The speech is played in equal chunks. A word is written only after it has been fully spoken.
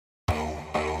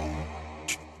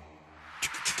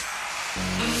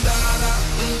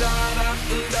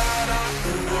Baby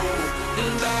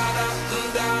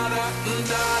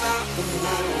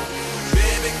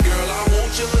girl, I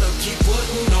want you to keep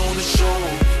putting on the show.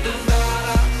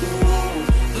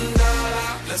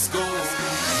 Let's go.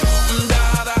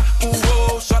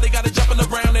 Shawty got it jumping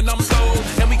around and I'm slow.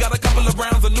 And we got a couple of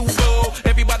rounds of nouveau.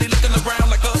 Everybody looking around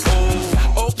like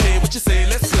okay, what you say?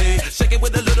 Let's play. Shake it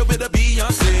with a little bit of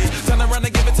Beyonce. Turn around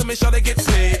and give it to me, shawty get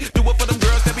paid. Do it for them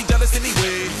girls that be jealous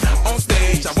anyway. On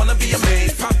stage, I wanna be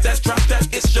amazed. Pop that, drop that,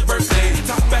 it's your birthday.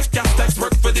 Top back, got stacks,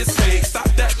 work for this pay. Stop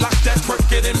that, lock that, work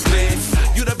it in place.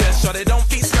 You the best, shawty, don't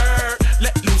be scared.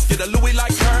 Let loose, get a Louis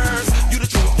like hers. You the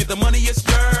truth, get the money, it's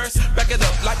yours. Back it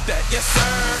up like that, yes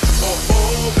sir.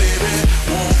 Oh baby,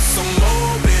 want some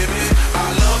more, baby. I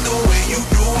love the way you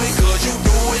do it, cause you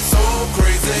do it so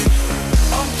crazy.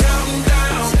 I'm counting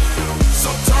down, so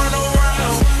turn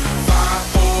around.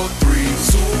 5, 4, 3,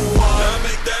 2, 1. Now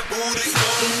make that booty go.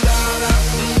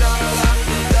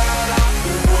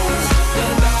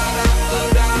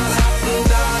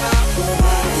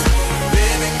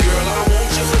 Baby girl, I want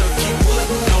you to keep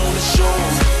putting on the show.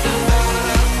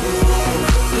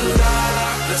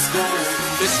 Let's go.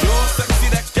 It's your sexy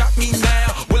that got me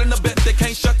now. Willing to bet they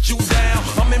can't shut you down.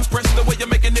 I'm impressed the way you're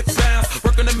making it bounce.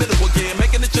 Work in the middle again,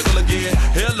 making it jiggle again.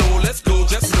 Hello, let's go,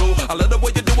 just know I love the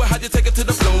way you do it, how you take it to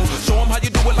the floor. Show them how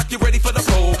you do it like you're ready for the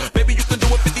pole. Baby, you can do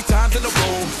it 50 times in a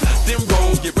row. Then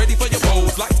roll, get ready for your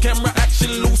pose. Lights, camera,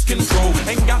 action, lose control.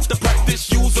 Ain't got to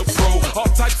practice, use a pro. All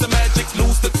types of magic,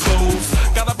 lose the clothes.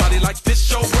 Got a body like this,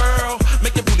 show girl.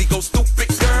 Make your booty go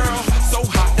stupid, girl. So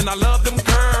hot and I love them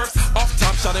curves. Off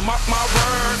top, shot and mark my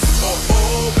words.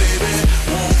 Oh baby,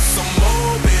 want some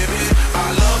more, baby.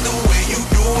 I love the way you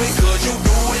do it, cause you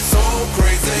do it so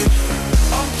crazy.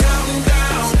 I'm counting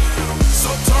down,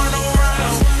 so turn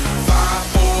around.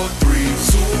 5, 4, 3, 2,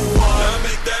 1. Now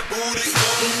make that booty go.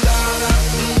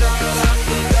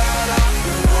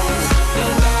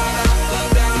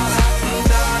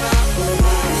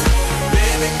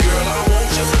 Baby girl, I want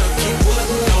you to keep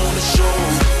putting on the show.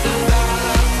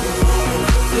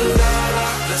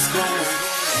 Let's go.